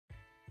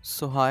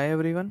Hi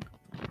everyone.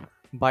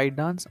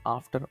 ByteDance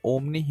after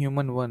Omni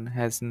Human 1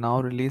 has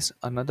now released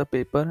another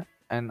paper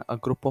and a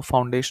group of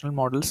foundational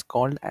models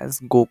called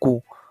as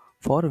Goku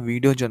for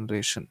video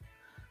generation.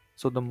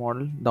 So the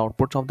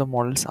outputs of the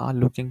models are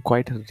looking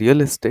quite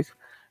realistic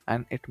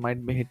and it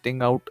might be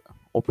hitting out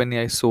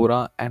OpenAI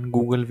Sora and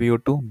Google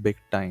VO2 big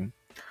time.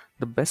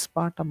 The best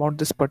part about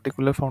this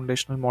particular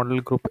foundational model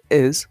group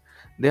is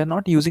they are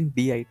not using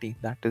DIT,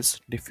 that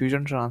is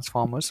diffusion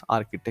transformers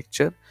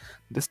architecture.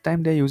 This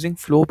time they are using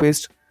flow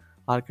based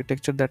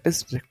architecture, that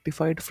is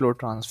rectified flow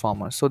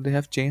transformer. So they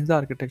have changed the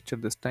architecture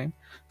this time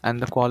and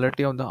the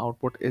quality of the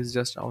output is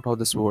just out of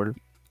this world.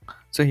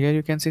 So here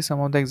you can see some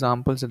of the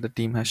examples that the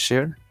team has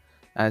shared.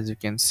 As you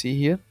can see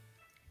here,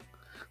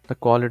 the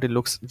quality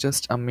looks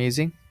just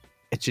amazing,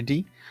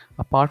 HD.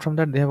 Apart from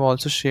that, they have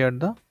also shared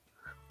the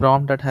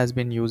prompt that has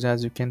been used,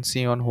 as you can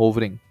see on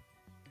hovering.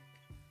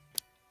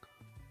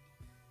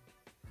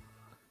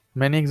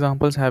 Many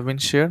examples have been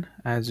shared,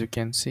 as you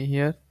can see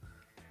here.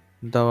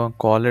 The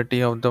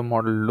quality of the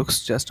model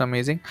looks just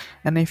amazing,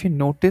 and if you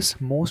notice,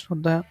 most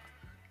of the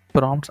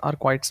prompts are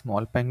quite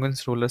small: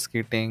 penguins roller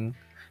skating,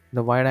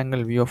 the wide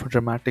angle view of a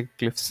dramatic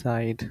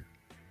cliffside.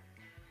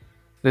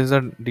 This is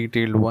a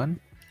detailed one.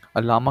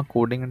 A llama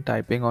coding and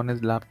typing on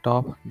his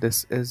laptop.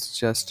 This is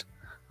just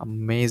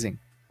amazing.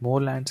 More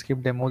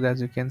landscape demos,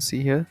 as you can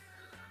see here.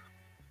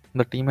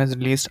 The team has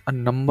released a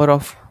number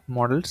of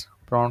models,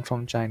 prompt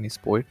from Chinese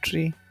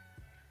poetry,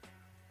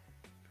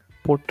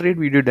 portrait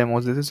video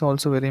demos. This is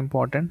also very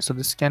important. So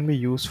this can be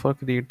used for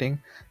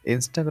creating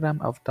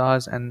Instagram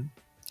avatars and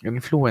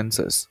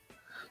influencers.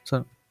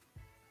 So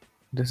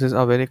this is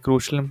a very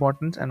crucial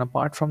importance. And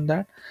apart from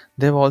that,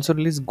 they have also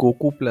released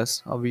Goku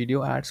Plus, a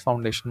video ads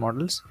foundation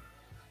models.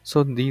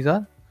 So these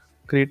are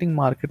creating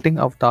marketing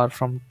avatar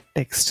from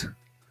text,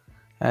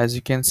 as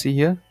you can see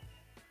here.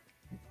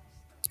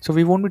 So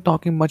we won't be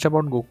talking much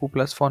about Goku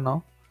Plus for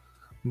now,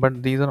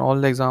 but these are all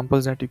the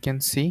examples that you can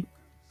see.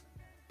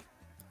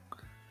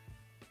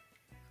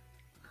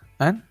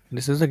 And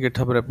this is the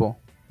GitHub repo.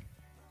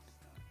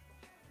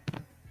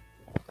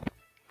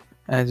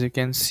 As you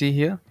can see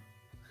here,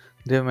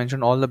 they have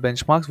mentioned all the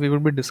benchmarks. We will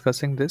be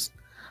discussing this.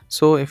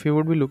 So if you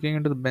would be looking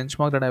into the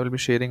benchmark that I will be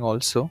sharing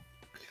also,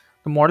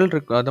 the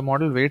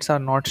model weights are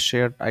not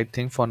shared, I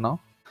think, for now.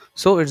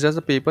 So it's just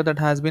a paper that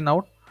has been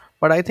out,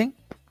 but I think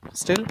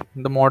still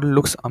the model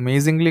looks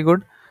amazingly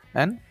good,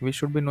 and we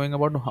should be knowing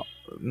about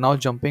now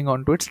jumping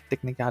onto its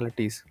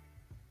technicalities.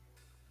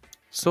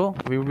 So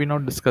we will be now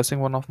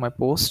discussing one of my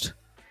posts.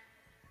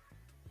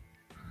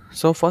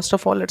 So first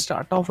of all, let's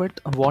start off with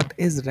what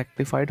is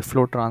rectified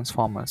flow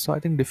transformer. So I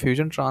think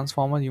diffusion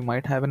transformer, you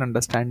might have an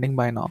understanding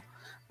by now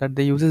that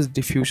they uses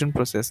diffusion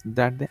process,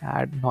 that they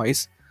add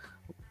noise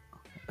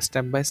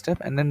step by step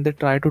and then they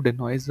try to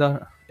denoise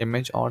the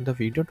image or the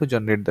video to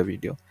generate the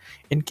video.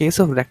 In case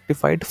of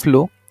rectified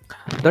flow,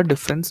 the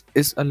difference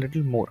is a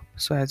little more.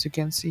 So as you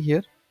can see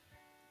here,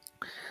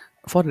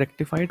 for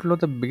rectified flow,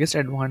 the biggest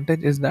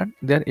advantage is that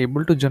they are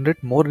able to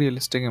generate more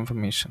realistic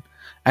information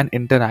and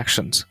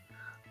interactions.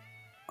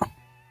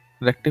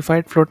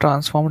 Rectified flow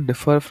transform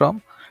differ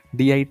from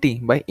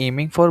DIT by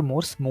aiming for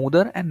more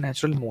smoother and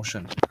natural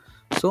motion.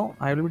 So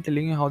I will be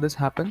telling you how this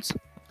happens.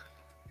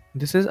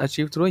 This is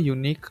achieved through a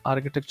unique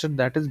architecture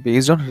that is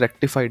based on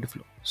rectified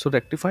flow. So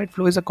rectified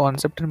flow is a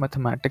concept in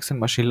mathematics and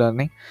machine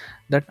learning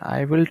that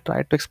I will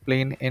try to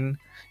explain in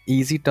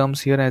easy terms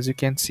here, as you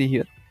can see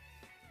here.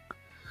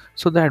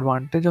 So the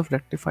advantage of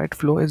rectified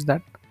flow is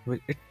that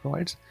it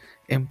provides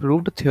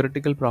improved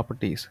theoretical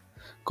properties,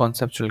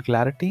 conceptual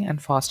clarity,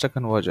 and faster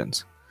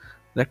convergence.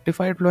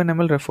 Rectified flow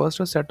NML refers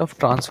to a set of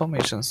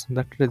transformations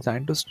that are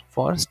designed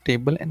for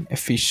stable and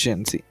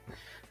efficiency,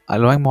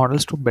 allowing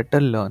models to better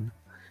learn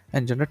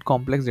and generate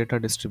complex data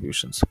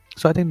distributions.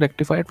 So I think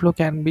rectified flow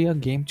can be a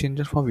game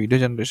changer for video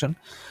generation.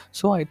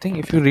 So I think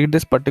if you read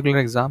this particular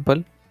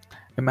example,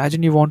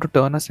 imagine you want to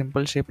turn a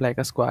simple shape like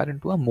a square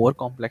into a more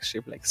complex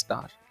shape like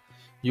star.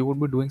 You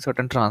would be doing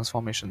certain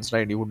transformations,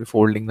 right? You would be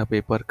folding the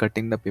paper,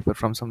 cutting the paper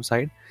from some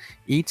side.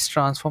 Each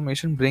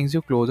transformation brings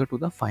you closer to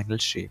the final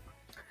shape.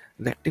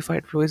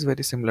 Rectified flow is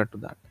very similar to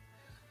that.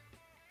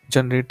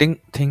 Generating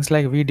things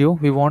like video,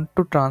 we want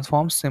to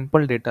transform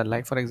simple data,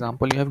 like for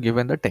example you have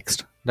given the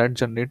text that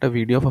generate a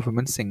video of a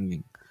woman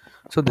singing.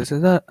 So this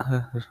is the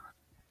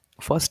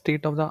first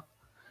state of the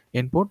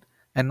input,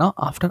 and now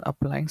after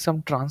applying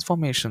some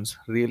transformations,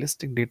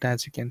 realistic data,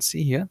 as you can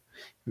see here,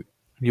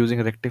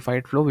 using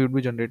rectified flow we would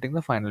be generating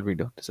the final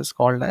video. This is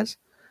called as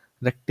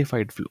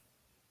rectified flow.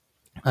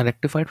 A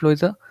rectified flow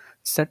is a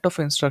set of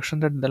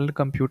instructions that tell the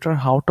computer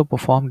how to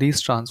perform these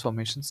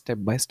transformations step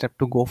by step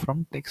to go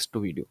from text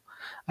to video.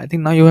 I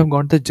think now you have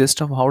got the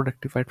gist of how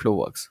rectified flow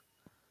works.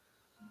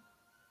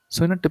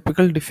 So in a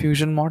typical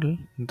diffusion model,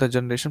 the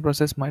generation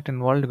process might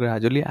involve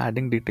gradually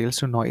adding details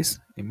to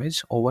noise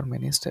image over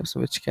many steps,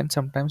 which can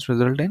sometimes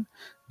result in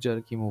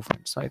jerky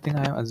movement. So I think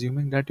I am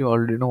assuming that you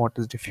already know what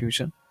is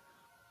diffusion.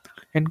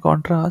 In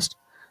contrast,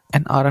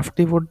 an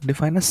RFT would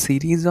define a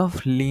series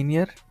of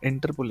linear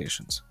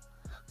interpolations.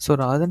 So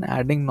rather than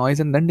adding noise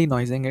and then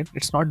denoising it,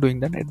 it's not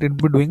doing that. It will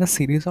be doing a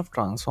series of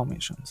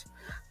transformations.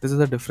 This is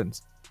the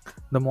difference.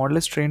 The model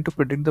is trained to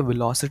predict the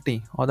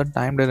velocity or the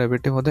time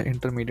derivative of the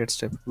intermediate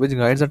step, which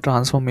guides the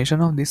transformation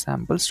of these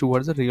samples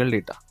towards the real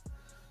data.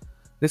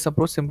 This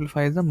approach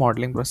simplifies the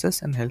modeling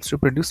process and helps to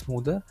produce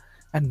smoother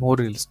and more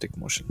realistic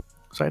motion.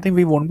 So I think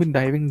we won't be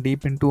diving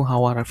deep into how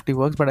RFT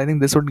works, but I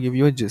think this would give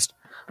you a gist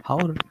how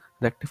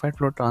rectified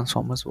flow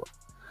transformers work.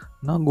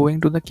 Now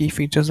going to the key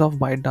features of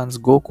ByteDance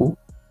Goku.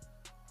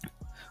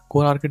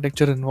 Core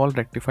architecture involved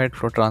rectified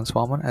flow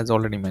transformer as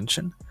already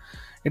mentioned.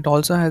 It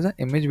also has an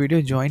image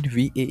video joint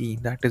VAE,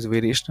 that is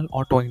variational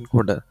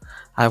autoencoder.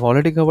 I have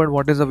already covered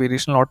what is a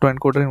variational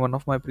autoencoder in one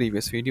of my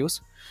previous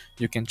videos.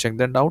 You can check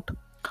that out.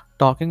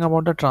 Talking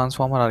about the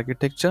transformer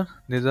architecture,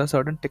 these are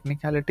certain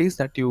technicalities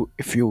that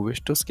if you wish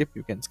to skip,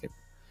 you can skip.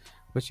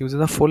 Which uses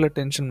a full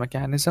attention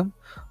mechanism,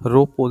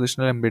 rope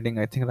positional embedding.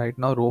 I think right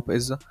now rope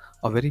is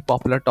a very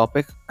popular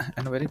topic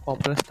and a very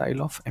popular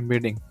style of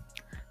embedding.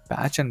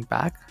 Patch and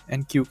pack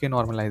and QK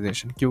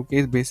normalization. QK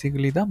is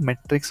basically the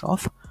metrics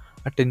of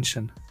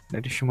attention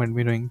that if you might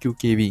be doing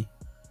QKV.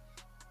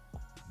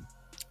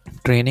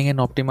 Training and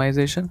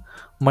optimization,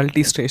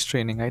 multi-stage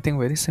training. I think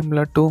very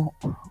similar to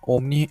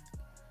Omni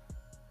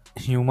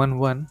human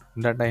one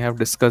that I have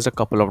discussed a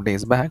couple of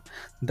days back.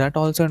 That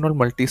also involve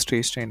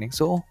multi-stage training.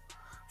 So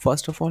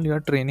first of all, you are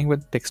training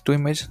with text to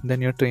image,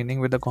 then you're training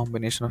with a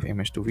combination of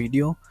image to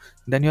video,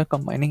 then you're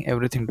combining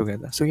everything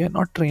together. So you're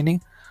not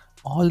training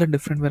all the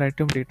different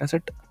variety of data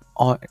set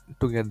all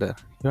together.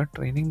 You're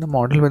training the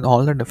model with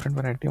all the different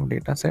variety of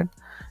data set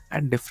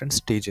at different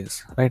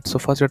stages, right? So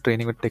first you're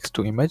training with text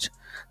to image,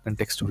 then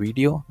text to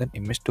video, then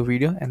image to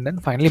video, and then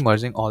finally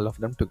merging all of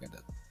them together.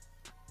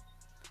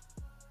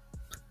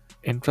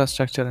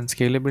 Infrastructure and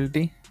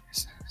scalability,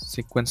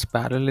 sequence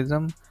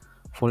parallelism,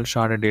 full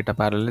sharded data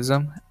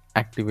parallelism,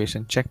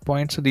 activation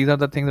checkpoint. So these are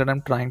the things that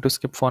I'm trying to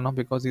skip for now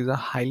because these are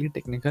highly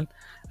technical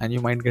and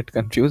you might get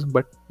confused,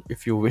 but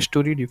if you wish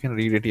to read, you can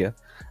read it here.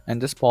 And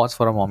just pause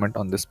for a moment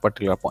on this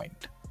particular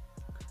point.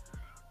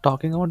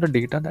 Talking about the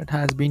data that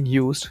has been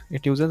used,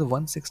 it uses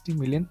 160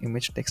 million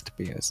image text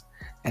pairs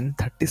and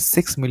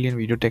 36 million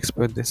video text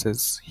pairs. This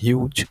is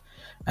huge.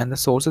 And the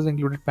sources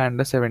included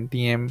Panda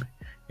 70M,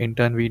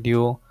 intern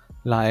video,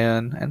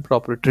 Lion, and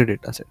proprietary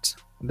datasets.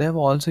 They have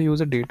also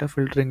used a data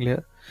filtering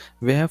layer.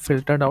 We have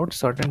filtered out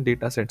certain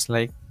datasets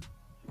like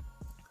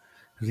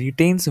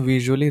retains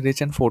visually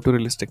rich and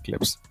photorealistic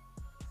clips.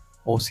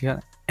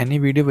 OCR, any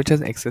video which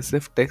has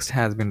excessive text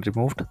has been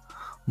removed.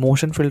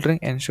 Motion filtering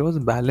ensures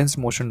balanced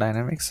motion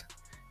dynamics.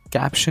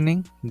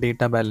 Captioning,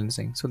 data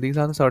balancing. So these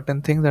are the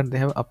certain things that they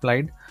have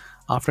applied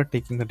after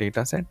taking the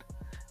dataset.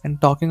 And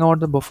talking about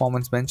the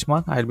performance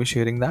benchmark, I'll be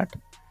sharing that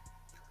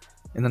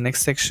in the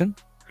next section.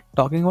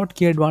 Talking about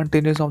key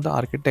advantages of the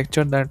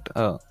architecture that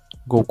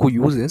Goku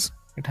uses,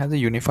 it has a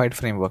unified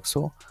framework.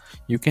 So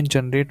you can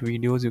generate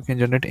videos, you can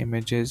generate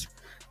images.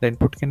 The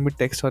input can be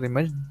text or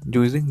image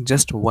using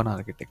just one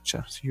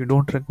architecture. So you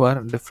don't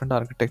require different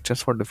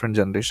architectures for different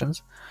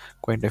generations.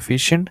 Quite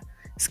efficient,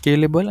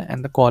 scalable,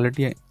 and the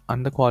quality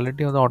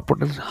of the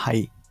output is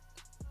high.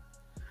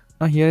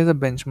 Now here is a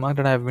benchmark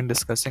that I have been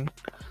discussing.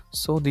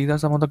 So these are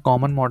some of the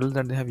common models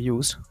that they have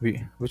used,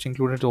 which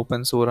included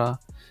Open Sora,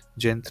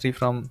 Gen 3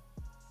 from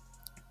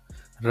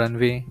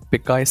Runway,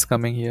 Pika is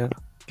coming here,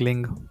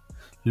 Kling,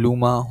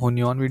 Luma,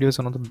 Hunyon Video is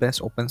one of the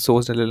best open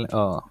source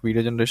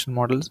video generation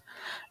models.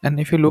 And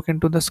if you look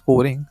into the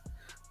scoring,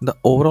 the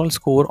overall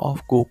score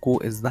of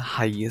Goku is the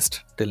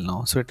highest till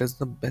now. So it is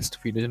the best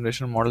video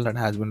generation model that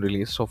has been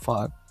released so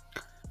far.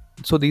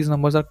 So these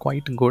numbers are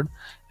quite good,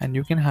 and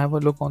you can have a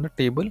look on the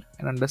table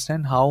and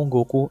understand how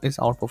Goku is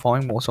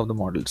outperforming most of the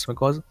models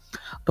because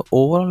the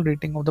overall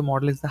rating of the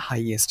model is the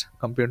highest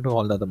compared to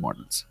all the other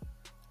models.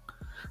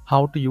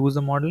 How to use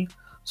the model?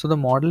 So the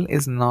model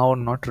is now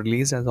not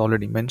released as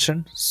already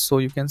mentioned, so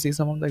you can see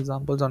some of the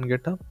examples on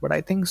GitHub, but I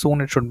think soon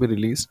it should be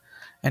released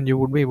and you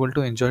would be able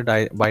to enjoy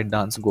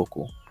ByteDance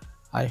Goku.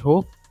 I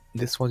hope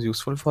this was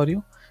useful for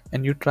you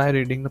and you try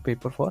reading the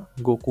paper for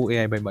Goku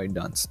AI by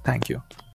ByteDance. Thank you.